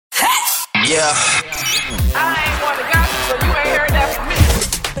Yeah. I ain't want to gossip, so you ain't heard that from me.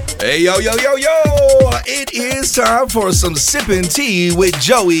 Hey, yo. It is time for some sipping tea with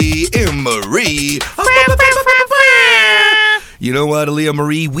Joey and Marie. You know what, Aaliyah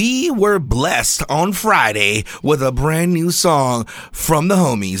Marie? We were blessed on Friday with a brand new song from the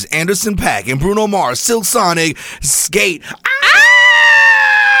homies, Anderson .Paak and Bruno Mars, Silk Sonic, Skate.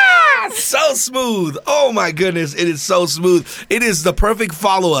 So smooth. Oh my goodness, it is so smooth. It is the perfect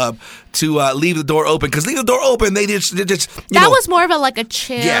follow-up to Leave the Door Open, because Leave the Door Open, they just that was more of a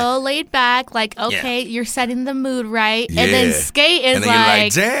chill, laid back, you're setting the mood right, and then Skate is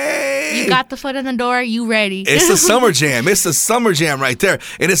like, dang, you got the foot in the door, you ready. It's a summer jam. It's a summer jam right there,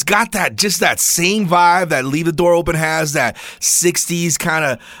 and it's got that same vibe that Leave the Door Open has, that 60s kind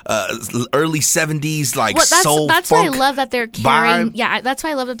of early 70s soul that's funk. why I love that they're carrying. Vibe. Yeah, that's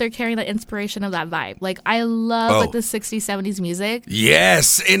why I love that they're carrying the inspiration of that vibe. I love the 60s, 70s music.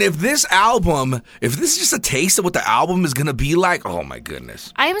 Yes, and if this is just a taste of what the album is gonna be like, oh my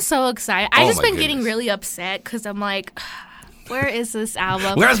goodness, I am so excited. I've just been getting really upset because I'm like, where is this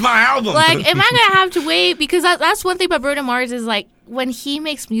album? Where's my album? Am I gonna have to wait? Because that's one thing about Bruno Mars is when he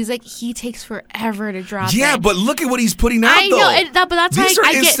makes music, he takes forever to drop. Yeah, but look at what he's putting out. I know, but that's These why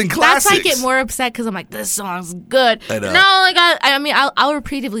are instant classics. That's why I get more upset, because I'm like, this song's good. I know. No, I'll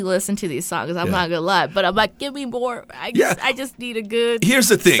repeatedly listen to these songs. I'm not gonna lie, but I'm like, give me more. I just need a good. Here's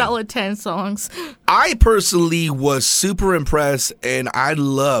the thing. Solid 10 songs. I personally was super impressed, and I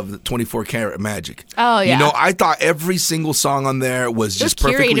love 24 Karat Magic. Oh yeah. I thought every single song on there was just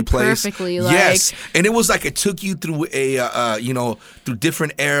perfectly curated placed. Perfectly, yes, and it was like it took you through through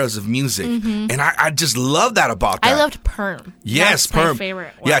different eras of music, and I just love that about that. I loved Perm. Yes, That's Perm. my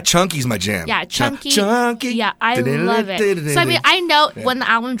favorite one. Yeah, Chunky's my jam. Yeah, Chunky. Yeah, I love it. So I know when the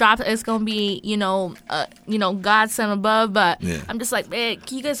album drops, it's gonna be God sent above, but I'm just like, man,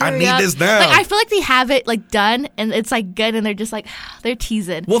 can you guys hurry up? I need this now. I feel like they have it done, and it's good, and they're just they're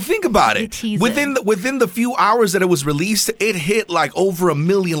teasing. Well, think about it. Within the few hours that it was released, it hit over 1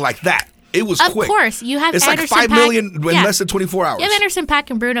 million like that. It was quick. Of course, you have it's Anderson like 5 million Paak, in less than 24 hours. You have Anderson .Paak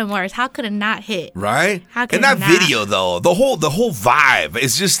and Bruno Mars. How could it not hit? Right? How could and that it not? video though, the whole vibe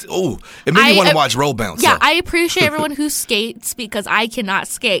is just it made me want to watch Roll Bounce. Yeah, so. I appreciate everyone who skates, because I cannot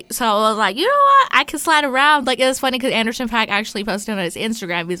skate. So I was like, you know what? I can slide around. It was funny because Anderson .Paak actually posted on his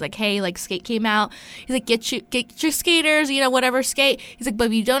Instagram. He's like, hey, Skate came out. He's like, get your skaters, whatever, skate. He's like, but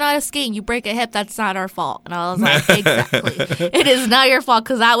if you don't know how to skate and you break a hip, that's not our fault. And I was like, exactly. It is not your fault,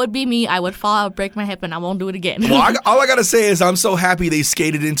 because that would be me. I would fall, I would break my hip, and I won't do it again. Well, all I gotta say is I'm so happy they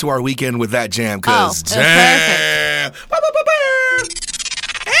skated into our weekend with that jam, because perfect.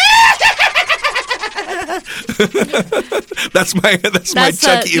 That's my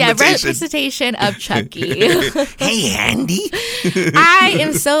Chucky imitation. Representation of Chucky. Hey, Andy. I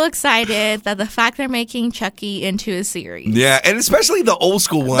am so excited that the fact they're making Chucky into a series. Yeah, and especially the old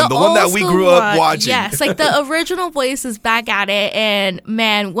school one, the one that we grew up watching. Yes, the original voice is back at it, and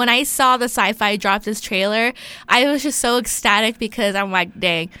man, when I saw the Sci-Fi drop this trailer, I was just so ecstatic, because I'm like,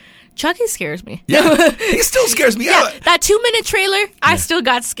 dang, Chucky scares me. Yeah, he still scares me. Yeah, that 2-minute trailer, I still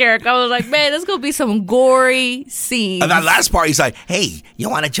got scared. I was like, man, there's going to be some gory scenes. And that last part, he's like, hey, you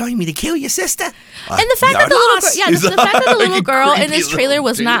want to join me to kill your sister? And the fact that the fact that the little girl in this trailer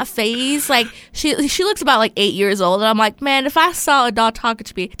was not phased, she looks about 8 years old, and I'm like, man, if I saw a doll talking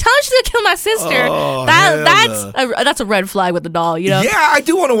to me, tell her she's gonna kill my sister. That's a red flag with the doll, Yeah, I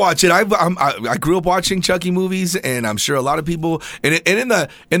do want to watch it. I grew up watching Chucky movies, and I'm sure a lot of people, and in the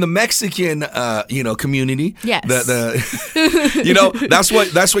Mexican community, yes, that's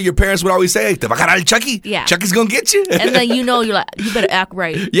what your parents would always say. Te va a agarrar el Chucky. Yeah, Chucky's gonna get you. And then you better act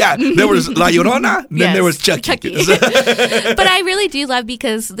right. Yeah, there was La Llorona, then there was Chucky. But I really do love,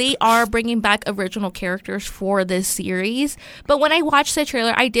 because they are bringing back original characters for this series. But when I watched the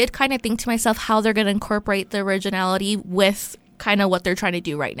trailer, I did kind of think to myself how they're going to incorporate the originality with kind of what they're trying to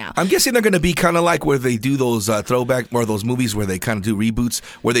do right now. I'm guessing they're going to be kind of like where they do those throwback, or those movies where they kind of do reboots,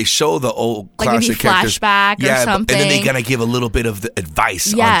 where they show the old classic characters. Flashback or something. And then they're going to give a little bit of the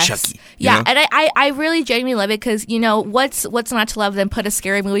advice on Chucky. Yeah, and I really genuinely love it, because, what's not to love than put a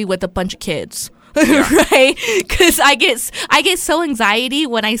scary movie with a bunch of kids? Yeah. Right? Because I get so anxiety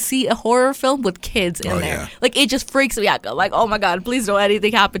when I see a horror film with kids in there. Yeah. It just freaks me out. I'm like, oh my God, please don't let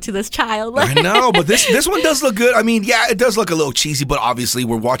anything happen to this child. I know, but this one does look good. I mean, yeah, it does look a little cheesy, but obviously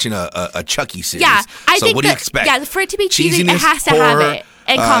we're watching a Chucky series. Yeah, I think what do you expect? Yeah, for it to be cheesy, it has to have it.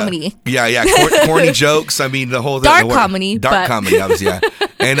 And comedy. Yeah, corny jokes. I mean, the whole comedy. Dark comedy, obviously, yeah.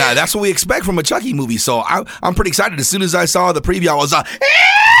 And that's what we expect from a Chucky movie. So I'm pretty excited. As soon as I saw the preview, I was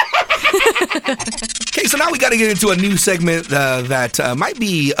Okay, so now we got to get into a new segment that might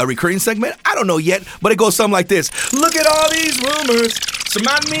be a recurring segment. I don't know yet, but it goes something like this. Look at all these rumors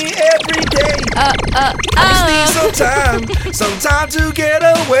surround me every day. I just need some time to get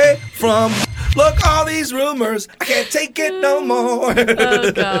away from. Look, all these rumors, I can't take it no more.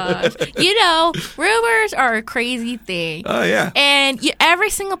 Oh, gosh. You know, rumors are a crazy thing. Oh, yeah. And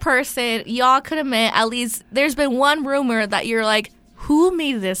every single person, y'all could admit, at least there's been one rumor that you're like, who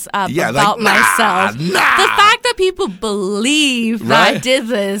made this up about myself? Nah. The fact that people believe that I did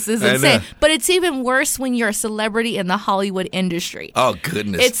this is insane. But it's even worse when you're a celebrity in the Hollywood industry. Oh,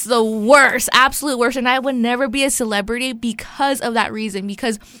 goodness. It's the worst, absolute worst. And I would never be a celebrity because of that reason.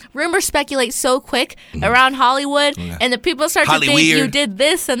 Because rumors speculate so quick around Hollywood, and the people start to think you did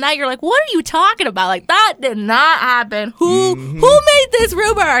this and that. You're like, what are you talking about? Like, that did not happen. Who made this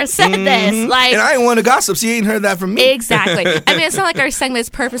rumor or said this? Like, and I ain't want to gossip, so you ain't heard that from me. Exactly. I mean, it's not like our segment is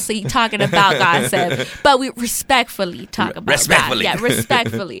purposely talking about gossip, but we respectfully talk about that. Yeah,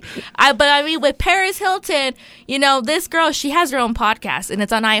 respectfully. But I mean, with Paris Hilton, you know, this girl, she has her own podcast, and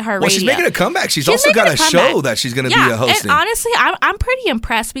it's on iHeartRadio. Well, she's making a comeback. She's also got a show that she's going to be a hosting. And honestly, I'm pretty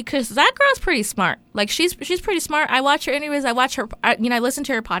impressed because that girl's pretty smart. Like, she's pretty smart. I watch her interviews. I watch her, I listen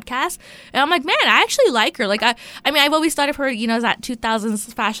to her podcast, and I'm like, man, I actually like her. Like, I mean, I've always thought of her, you know, as that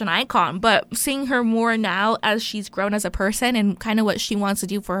 2000s fashion icon, but seeing her more now as she's grown as a person and kind of what she wants to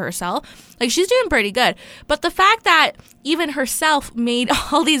do for herself, like, she's doing pretty good. But the fact that even herself made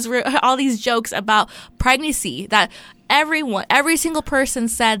all these jokes about pregnancy, that every single person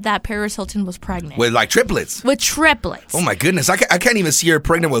said that Paris Hilton was pregnant. With like triplets. With triplets. Oh my goodness. I can't even see her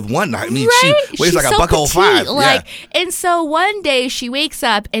pregnant with one. I mean, right? she weighs like so a $105. Like, and so one day she wakes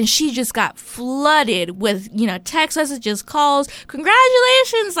up and she just got flooded with, you know, text messages, calls,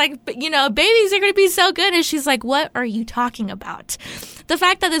 congratulations, like, you know, babies are going to be so good. And she's like, what are you talking about? The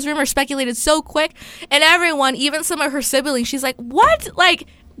fact that this rumor speculated so quick, and everyone, even some of her siblings, she's like, what? Like,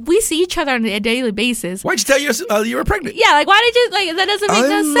 we see each other on a daily basis. Why'd you tell you were pregnant? Yeah, like, why did you, like, that doesn't make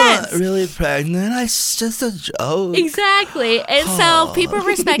no sense. I'm not really pregnant. It's just a joke. Exactly. And so people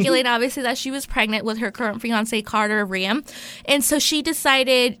were speculating, obviously, that she was pregnant with her current fiance, Carter Ram. And so she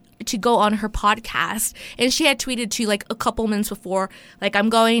decided to go on her podcast, and she had tweeted to like a couple minutes before, like, I'm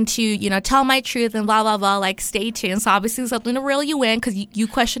going to, you know, tell my truth and blah blah blah, like, stay tuned. So obviously something to reel you in because you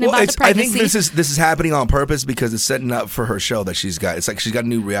question about the pregnancy. I think this is happening on purpose because it's setting up for her show that she's got. It's like she's got a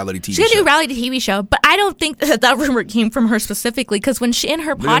new reality TV show. She got a new reality TV show, but I don't think that rumor came from her specifically, because when she, in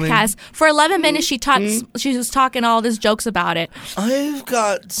her podcast, for 11 minutes she was talking all these jokes about it. I've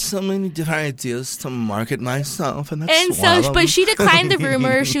got so many different ideas to market myself, and but she declined the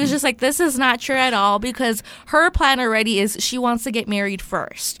rumor. She was just like, this is not true at all, because her plan already is she wants to get married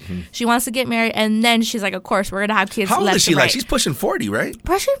first. Mm-hmm. She wants to get married, and then she's like, of course, we're going to have kids. How old is she? Right. Like, she's pushing 40, right?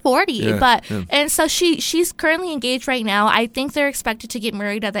 Pushing 40. And so she's currently engaged right now. I think they're expected to get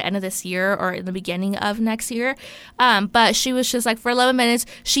married at the end of this year or in the beginning of next year. But she was just like, for 11 minutes,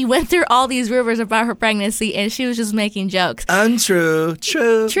 she went through all these rumors about her pregnancy, and she was just making jokes. Untrue.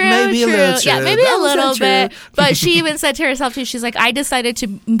 True. Maybe a little true. Yeah, maybe a little bit. But she even said to herself, too, she's like, I decided to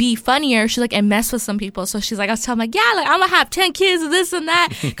be funnier. She's like, and mess with some people. So she's like, I was telling like, yeah, like, I'm gonna have 10 kids and this and that.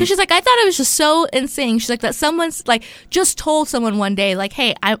 Because she's like, I thought it was just so insane. She's like, that someone's like just told someone one day, like,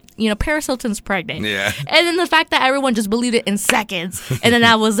 hey, Paris Hilton's pregnant. Yeah. And then the fact that everyone just believed it in seconds, and then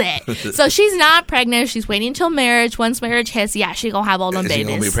that was it. So she's not pregnant. She's waiting until marriage. Once marriage hits, yeah, she's gonna have all them babies. She's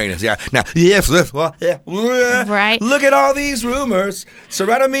gonna be pregnant. Yeah. Now, yes, well, yeah. Right. Look at all these rumors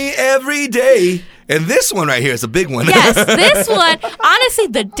surrounding me every day. And this one right here is a big one. Yes, this one. Honestly,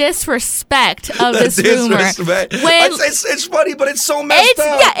 the disrespect of this rumor. It's funny, but it's so messed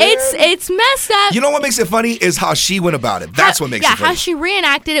up. Yeah, it's messed up. You know what makes it funny is how she went about it. That's what makes it funny. Yeah, how she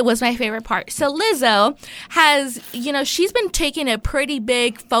reenacted it was my favorite part. So Lizzo has, she's been taking a pretty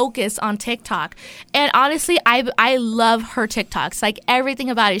big focus on TikTok. And honestly, I love her TikToks. Like, everything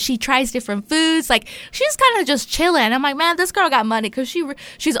about it. She tries different foods. Like, she's kind of just chilling. I'm like, man, this girl got money, because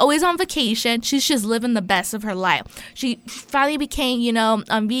she's always on vacation. She's just living the best of her life. She finally became,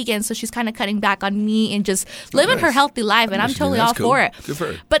 vegan, so she's kind of cutting back on meat and just living her healthy life, and I'm totally all for it. Good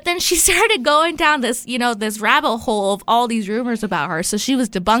for her. But then she started going down this, this rabbit hole of all these rumors about her, so she was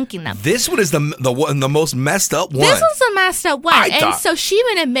debunking them. This one is the most messed up one. This was the messed up one. So she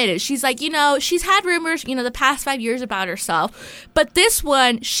even admitted, she's like, she's had rumors, the past 5 years about herself, but this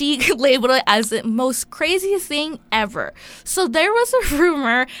one, she labeled it as the most craziest thing ever. So there was a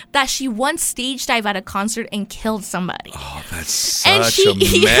rumor that she once staged stage dive at a concert and killed somebody. Oh, that's And such she a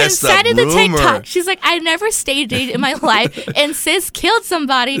even messed said up in the rumor. TikTok, she's like, I never stage dived in my life, and sis killed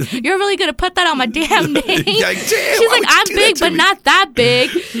somebody. You're really gonna put that on my damn name? Like, damn, She's why like, would you I'm do big, that to but me? not that big.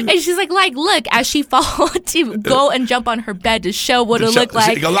 And she's like, look, as she followed to go and jump on her bed to show what it looked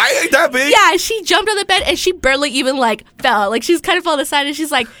like. She go, I ain't that big. Yeah, she jumped on the bed and she barely even like fell. Like she's kind of on the side and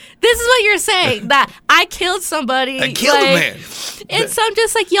she's like, "This is what you're saying, that I killed somebody." I killed a man. And so I'm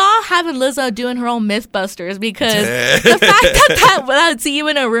just like, y'all having Lizzo doing her own Mythbusters, because the fact that's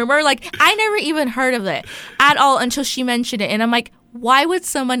even a rumor, like I never even heard of it at all until she mentioned it, and I'm like, why would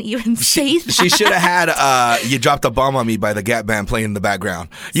someone even say that? She should have had "You Dropped a Bomb on Me" by the Gap Band playing in the background.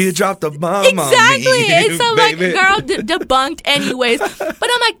 You dropped a bomb on me. Exactly. And so I'm like, baby. girl, debunked anyways. But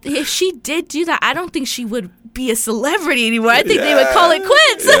I'm like, if she did do that, I don't think she would be a celebrity anymore. I think they would call it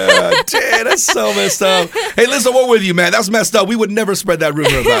quits. Damn, that's so messed up. Hey, listen, we're with you, man. That's messed up. We would never spread that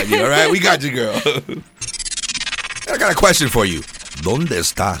rumor about you, all right? We got you, girl. I got a question for you. ¿Dónde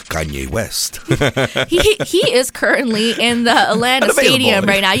está Kanye West? He is currently in the Atlanta Unavailable. Stadium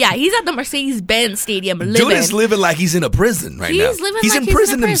right now. Yeah, he's at the Mercedes-Benz Stadium living. Dude is living like he's in a prison right now. He's living He's like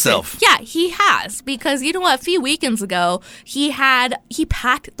imprisoned in himself. Yeah, he has, because you know what? A few weekends ago, he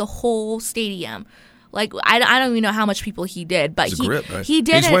packed the whole stadium. Like I don't even know how much people he did, but It's a grip, right? he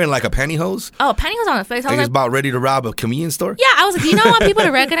did. He's wearing like a pantyhose. Oh, pantyhose on his face. I Like was he's like, about ready to rob a convenience store. yeah, I was like, you don't want people to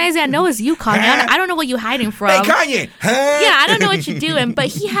recognize it. I know it's you, Kanye. I don't know what you're hiding from. Hey, Kanye. Huh? Yeah, I don't know what you're doing, but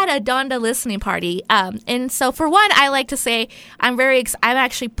he had a Donda listening party. And so for one, I like to say I'm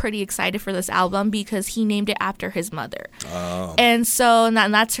actually pretty excited for this album because he named it after his mother. Oh. And so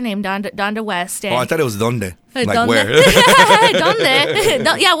that's her name, Donda West. And Oh, I thought it was Donde. Like Donde. where?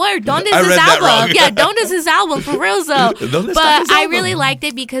 Donde. Yeah, where? Donde's I his read that album. wrong. Yeah, Donde's his album, for real, though. Donde está But his I album? really liked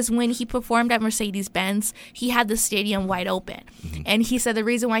it because when he performed at Mercedes-Benz, he had the stadium wide open. Mm-hmm. And he said the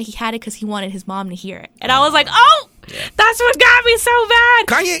reason why he had it because he wanted his mom to hear it. And I was like, oh, that's what got me so bad.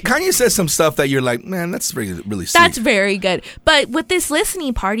 Kanye says some stuff that you're like, man, that's really, really sweet. That's very good. But with this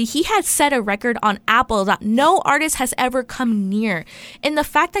listening party, he had set a record on Apple that no artist has ever come near. And the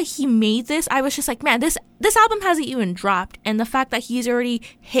fact that he made this, I was just like, man, this album hasn't even dropped. And the fact that he's already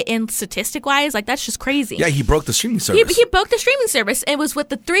hitting statistic-wise, like, that's just crazy. Yeah, he broke the streaming service. He broke the streaming service. It was with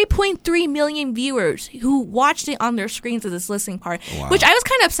the 3.3 million viewers who watched it on their screens of this listening party, Wow. which I was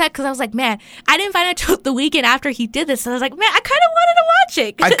kind of upset because I was like, man, I didn't find out till the weekend after he did this. So I was like, man, I kind of wanted to watch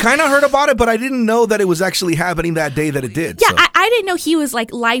it. I kind of heard about it, but I didn't know that it was actually happening that day that it did. Yeah, so. I didn't know he was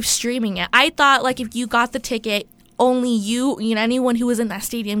like live streaming it. I thought like if you got the ticket, only you know, anyone who was in that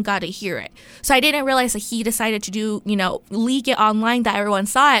stadium got to hear it. So I didn't realize that he decided to do, leak it online that everyone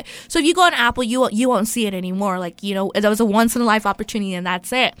saw it. So if you go on Apple, you won't see it anymore. Like, that was a once in a life opportunity and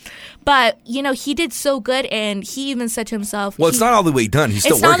that's it. But, he did so good, and he even said to himself, Well, it's not all the way done. He's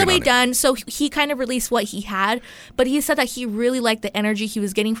still it's working not all the way on it. done. So he kind of released what he had, but he said that he really liked the energy he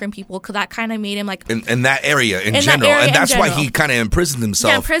was getting from people because that kind of made him like In that area in that general. area And in that's why general. he kind of imprisoned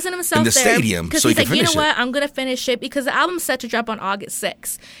himself, imprisoned himself in the there stadium because so he he's could like, you finish know it. what, I'm gonna finish it because the album's set to drop on August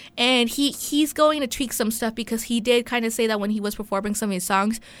 6th, and he's going to tweak some stuff because he did kind of say that when he was performing some of his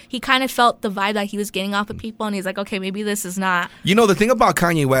songs, he kind of felt the vibe that he was getting off of people, and he's like, okay, maybe this is not. The thing about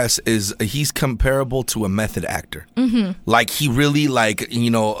Kanye West is he's comparable to a method actor. Mm-hmm. Like he really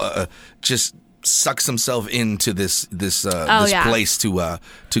just sucks himself into this place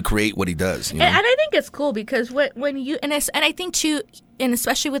to create what he does. And I think it's cool because when you and I think too, and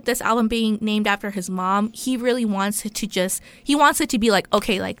especially with this album being named after his mom, he really wants it to be like,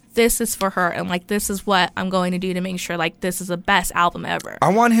 okay, like this is for her, and like this is what I'm going to do to make sure like this is the best album ever. I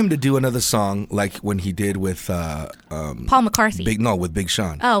want him to do another song like when he did with Paul McCartney. with Big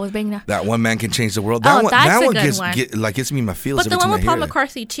Sean. Oh, with Big No. That One Man Can Change the World. Oh, That that's a one good one. gets me in my feels. But the one with every Paul time I hear it.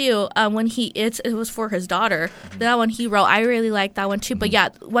 McCarthy too, when it was for his daughter. That one he wrote. I really liked that one too. But yeah,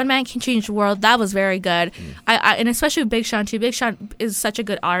 One Man Can Change the World. That was very good. And especially with Big Sean too. Big Sean is such a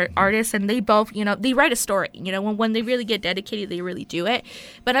good artist, and they both, they write a story. When they really get dedicated, they really do it.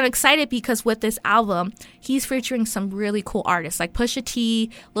 But I'm excited because with this album, he's featuring some really cool artists like Pusha T,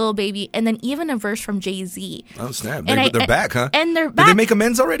 Lil Baby, and then even a verse from Jay-Z. Oh snap! And They're back, huh? And they're Did back. they make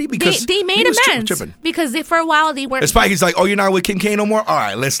amends already? Because They made he was amends tripping. because for a while they weren't. It's probably he's like, oh, you're not with Kim K no more. All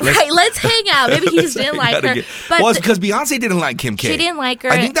right, let's Right, let's hang out. Maybe he just didn't like her. But it's because Beyonce didn't like Kim K. She didn't like her.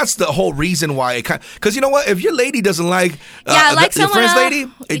 I think that's the whole reason why it kind. Because you know what? If your lady doesn't like, like your someone friend's else,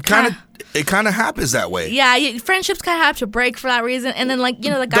 lady, it kind of It kind of happens that way. Yeah, friendships kind of have to break for that reason. And then, like,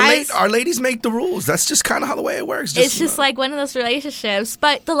 the guys... Our ladies make the rules. That's just kind of how the way it works. It's just like one of those relationships.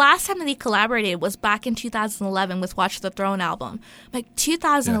 But the last time that they collaborated was back in 2011 with Watch the Throne album. Like,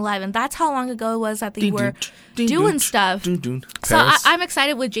 2011. That's how long ago it was that they were doing stuff. So I'm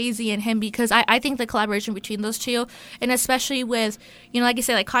excited with Jay-Z and him because I think the collaboration between those two, and especially with, like I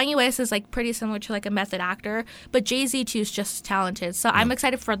said, like Kanye West is like pretty similar to like a method actor, but Jay-Z too is just talented. So I'm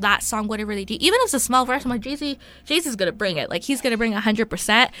excited for that song, whatever they do. Even if it's a small verse, I'm like, Jay-Z's going to bring it. Like, he's going to bring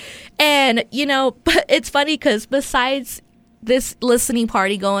 100%. And, but it's funny because besides this listening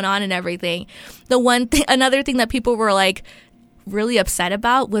party going on and everything, another thing that people were like really upset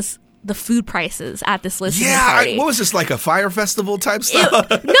about was the food prices at this listening party. What was this, like a fire festival type stuff?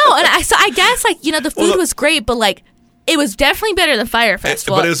 No, and I guess like the food was great, but like it was definitely better than Fire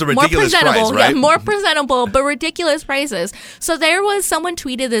Festival. But it was a ridiculous price, right? Yeah, more presentable, but ridiculous prices. So someone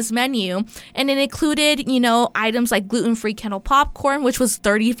tweeted this menu, and it included, items like gluten-free Kettle popcorn, which was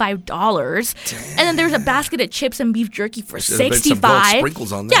 $35. And then there was a basket of chips and beef jerky for $65.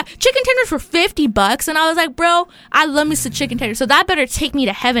 Sprinkles on there. Yeah, chicken tenders for $50. And I was like, bro, I love me some chicken tenders. So that better take me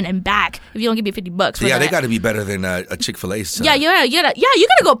to heaven and back if you don't give me $50. Yeah, they got to be better than a Chick-fil-A. Yeah, you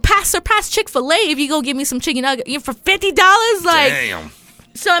gotta go surpass Chick-fil-A if you go give me some chicken nugget for $50. Like, damn.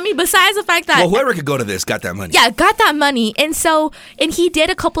 So, I mean, besides the fact that... Well, whoever could go to this got that money. Yeah, got that money. And he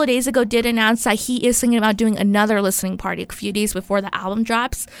did a couple of days ago announce that he is thinking about doing another listening party a few days before the album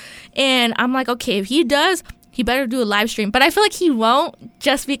drops. And I'm like, okay, if he does, he better do a live stream. But I feel like he won't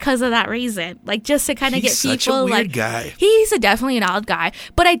just because of that reason. Like, just to kind of get people... He's such a weird guy. He's definitely an odd guy.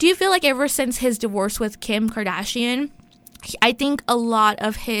 But I do feel like ever since his divorce with Kim Kardashian, I think a lot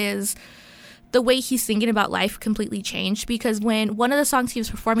of the way he's thinking about life completely changed, because when one of the songs he was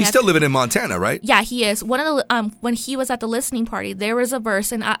performing... He's still living in Montana, right? Yeah, he is. One of the when he was at the listening party, there was a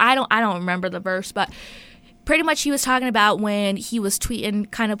verse, and I don't remember the verse, but pretty much he was talking about when he was tweeting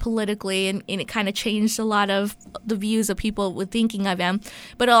kind of politically, and it kind of changed a lot of the views of people were thinking of him,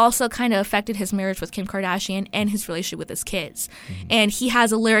 but it also kind of affected his marriage with Kim Kardashian and his relationship with his kids. Mm-hmm. And he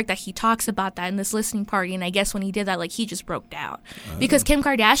has a lyric that he talks about that in this listening party, and I guess when he did that, like, he just broke down. Because Kim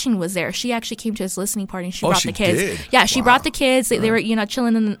Kardashian was there. She actually came to his listening party, and she brought the kids. Did? Yeah, she brought the kids. They were,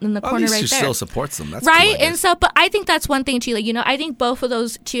 chilling in the corner right there. She still supports them. That's right? Cool, and so, but I think that's one thing too. Like, I think both of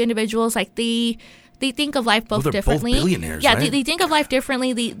those two individuals, like, they think of life both differently. Both billionaires, yeah, right? they think of life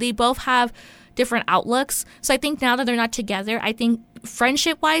differently. They both have different outlooks. So I think now that they're not together, I think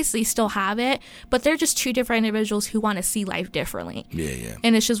friendship-wise, they still have it, but they're just two different individuals who want to see life differently. Yeah.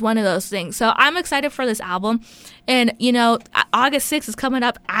 And it's just one of those things. So I'm excited for this album. And, August 6th is coming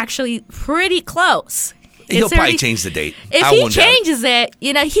up actually pretty close. He'll probably change the date. If he changes it,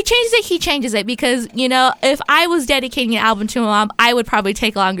 he changes it because, if I was dedicating an album to him, I would probably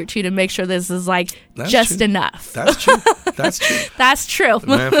take longer too to make sure this is enough. That's true. That's true.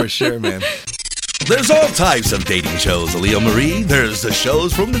 Man, for sure, man. There's all types of dating shows, Aaliyah Marie. There's the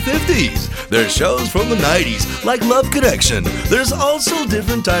shows from the 50s. There's shows from the 90s, like Love Connection. There's also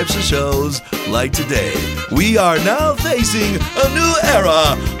different types of shows, like today. We are now facing a new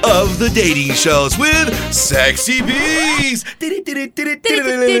era of the dating shows with Sexy Bees.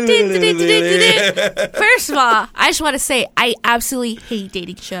 First of all, I just want to say I absolutely hate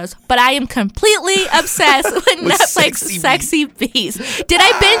dating shows, but I am completely obsessed with Netflix Sexy Bees. Did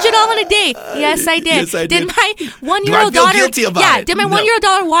I binge it all in a day? Yes, I did. Yes, I did. Did my 1-year-old daughter? Guilty about it? Did my 1-year-old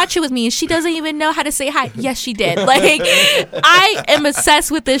daughter watch it with me? And she doesn't even know how to say hi. Yes, she did. Like, I am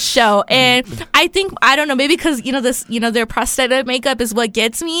obsessed with this show, and I think I don't know, maybe because their prosthetic makeup is what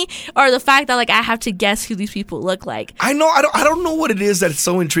gets me, or the fact that I have to guess who these people look like. I know. I don't know what it is that's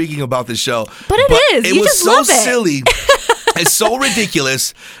so intriguing about this show, but it is. You just love it. It was so silly. It's so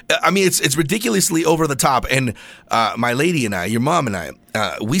ridiculous. I mean, it's ridiculously over the top. And my lady and I, your mom and I,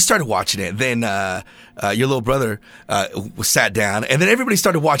 we started watching it. Then your little brother sat down, and then everybody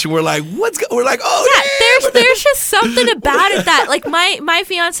started watching. We're like, we're like, oh yeah. There's just something about it that, like, my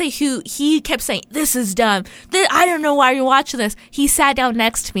fiance, who he kept saying, this is dumb. I don't know why you're watching this. He sat down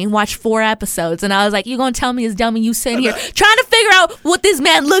next to me and watched 4 episodes, and I was like, you're gonna tell me it's dumb, and you sitting here trying to figure out what this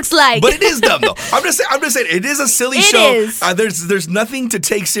man looks like. But it is dumb though. I'm just saying it is a silly show. There's nothing to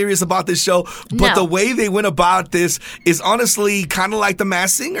take serious about this show, but the way they went about this is honestly kind of like The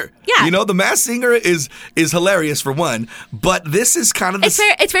Masked Singer. Yeah. You know, The Masked Singer is hilarious for one, but this is kind of the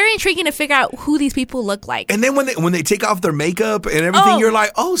it's very intriguing to figure out who these people look like. And then when they take off their makeup and everything, you're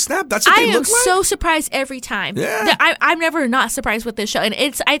like, oh snap, that's what they look like. I am so surprised every time. Yeah. I'm never not surprised with this show, and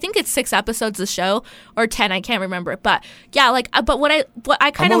I think it's 6 episodes of the show or 10, I can't remember, but yeah, like but what I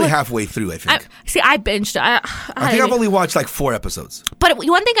kind I'm of only halfway through, I think. I binged it. I think I've only watched like 4 episodes. But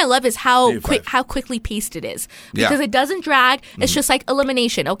one thing I love is how Maybe 5. how quickly paced it is, because it doesn't drag. It's just like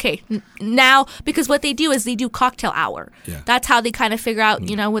elimination. Okay, now because what they do is they do cocktail hour. Yeah. That's how they kind of figure out,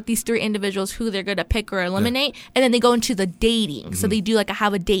 you know, with these 3 individuals who they're gonna pick or eliminate, and then they go into the dating. So they do like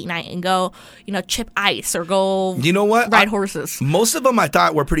have a date night and go, you know, chip ice or go. You know what? Ride horses. Most of them I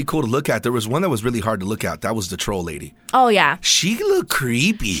thought were pretty cool to look at. There was one that was really hard to look at. That was the troll lady. Oh yeah, She looked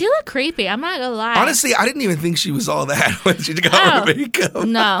creepy. she looked creepy. I'm not gonna lie. Honestly, I didn't even think she was all that when she got her makeup.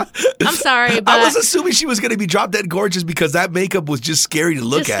 No, I'm sorry, but I was assuming she was going to be drop dead gorgeous because that makeup was just scary to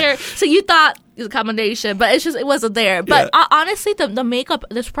look just at. scary. So you thought it was a combination, but it wasn't there. But honestly, the makeup,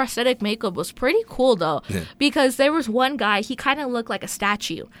 this prosthetic makeup was pretty cool though, because there was one guy, he kind of looked like a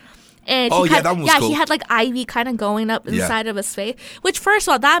statue. And that one was cool. He had like ivy kind of going up inside of his face. Which, first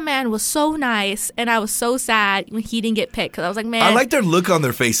of all, that man was so nice, and I was so sad when he didn't get picked because I was like, man. I like their look on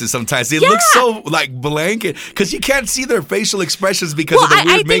their faces sometimes. They look so like blank because you can't see their facial expressions because of the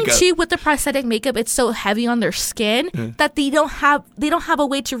weird makeup. I think too with the prosthetic makeup, it's so heavy on their skin that they don't have a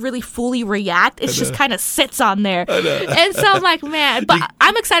way to really fully react. It just kind of sits on there, and so I'm like, man. But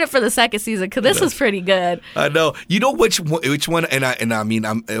I'm excited for the second season because this was pretty good. I know. You know which one? And I mean,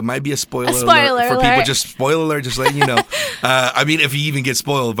 it might be a spoiler alert for people. Just spoiler alert, just letting you know. I mean, if you even get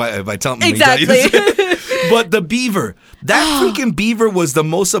spoiled by telling me. Exactly. But the beaver, that freaking beaver was the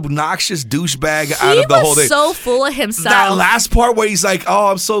most obnoxious douchebag out of the whole thing. He was so full of himself. That last part where he's like, oh,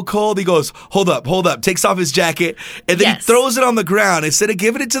 I'm so cold. He goes, hold up, takes off his jacket, and then he throws it on the ground. Instead of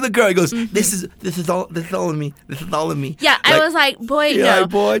giving it to the girl, he goes, this is all of me. This is all of me. Yeah, I was like, boy, no. Like,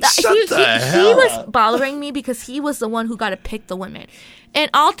 boy, shut the hell He was up. bothering me because he was the one who got to pick the women. And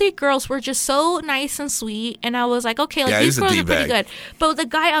all 3 girls were just so nice and sweet. And I was like, okay, like these girls are pretty good. But with the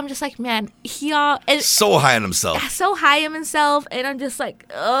guy, I'm just like, man, so high on himself. So high in himself. And I'm just like,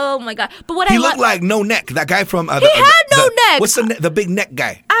 oh my God. But what he looked like No Neck. That guy from... he had no neck. What's the big neck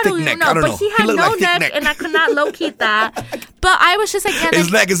guy? I don't even know. But he had no neck, and I could not locate that. But I was just like, man, his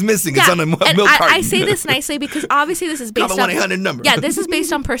neck is missing. Yeah, it's on a milk carton. I say this nicely because obviously this is based on... 1-800 number. Yeah, this is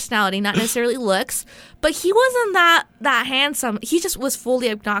based on personality, not necessarily looks. But he wasn't that handsome. He just was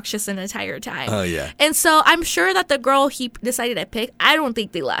fully obnoxious the entire time. Oh, yeah. And so I'm sure that the girl he decided to pick, I don't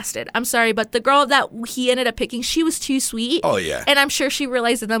think they lasted. I'm sorry, but the girl that he ended up picking, she was too sweet. Oh, yeah. And I'm sure she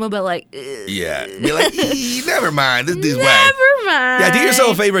realized that I'm a bit like... Yeah. You're like, never mind. This dude's whack. Never mind. Yeah, do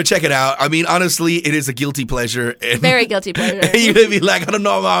yourself a favor and check it out. I mean, honestly, it is a guilty pleasure. And very guilty pleasure. You're going to be like, I don't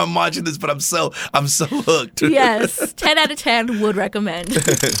know why I'm watching this, but I'm so hooked. Yes. 10 out of 10 would recommend.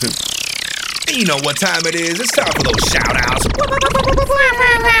 You know what time it is. It's time for those shout-outs.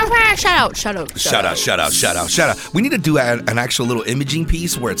 Shout out. We need to do an actual little imaging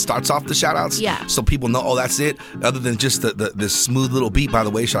piece where it starts off the shout-outs. Yeah. So people know, oh, that's it. Other than just this smooth little beat. By the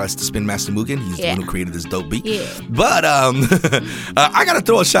way, shout-outs to Spin Master Mugen. He's the one who created this dope beat. Yeah. But I got to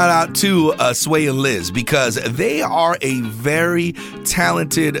throw a shout-out to Sway and Liz because they are a very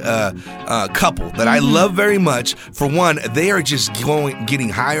talented couple that I love very much. For one, they are just getting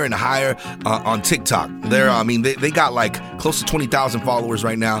higher and higher on TikTok. They got like close to 20,000 followers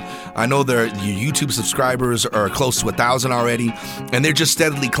right now. I know your YouTube subscribers are close to 1,000 already, and they're just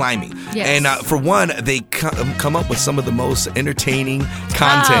steadily climbing. Yes. And for one, they come up with some of the most entertaining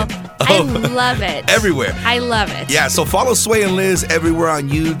content. I love it. Everywhere. I love it. Yeah, so follow Sway and Liz everywhere on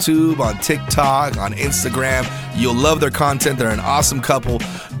YouTube, on TikTok, on Instagram. You'll love their content. They're an awesome couple.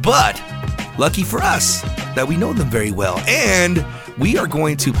 But lucky for us that we know them very well. And we are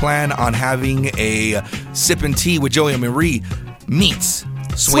going to plan on having a Sip and Tea with Joey and Marie meets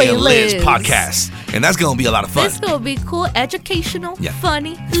Sway and Liz podcast. And that's going to be a lot of fun. It's going to be cool, educational,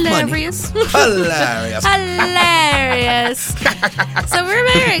 funny, hilarious. Hilarious. So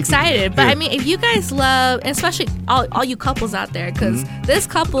we're very excited. But I mean, if you guys love, and especially all you couples out there, because this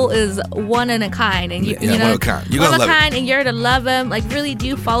couple is one in a kind. And you know, one of a kind. You're one gonna of a love kind, and you're to love them. Like, really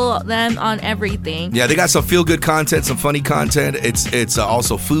do follow them on everything. Yeah, they got some feel-good content, some funny content. It's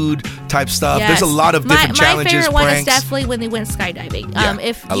also food type stuff. Yes. There's a lot of different challenges, my favorite pranks. one is definitely when they went skydiving.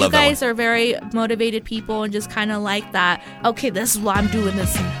 if I you love that guys are very motivated people and just kind of like that, okay, this is why I'm doing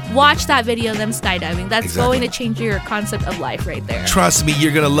this. Watch that video of them skydiving. That's Exactly. going to change your concept of life right there. Trust me,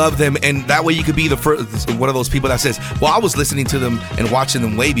 you're gonna love them, and that way you could be the first one of those people that says, "Well, I was listening to them and watching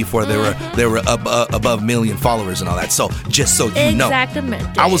them way before they were above million followers and all that." So just so you know,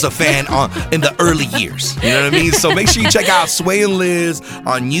 Exactamente. I was a fan in the early years. You know what I mean? So make sure you check out Sway and Liz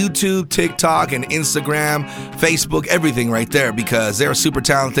on YouTube, TikTok, and Instagram, Facebook, everything right there, because they're super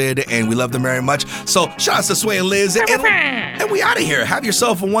talented and we love them very much. So shout out to Sway and Liz, and we out of here. Have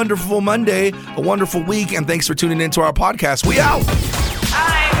yourself a wonderful Monday, a wonderful week, and thanks for tuning into our podcast. We out.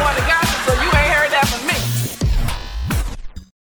 I ain't one to gossip, so you ain't heard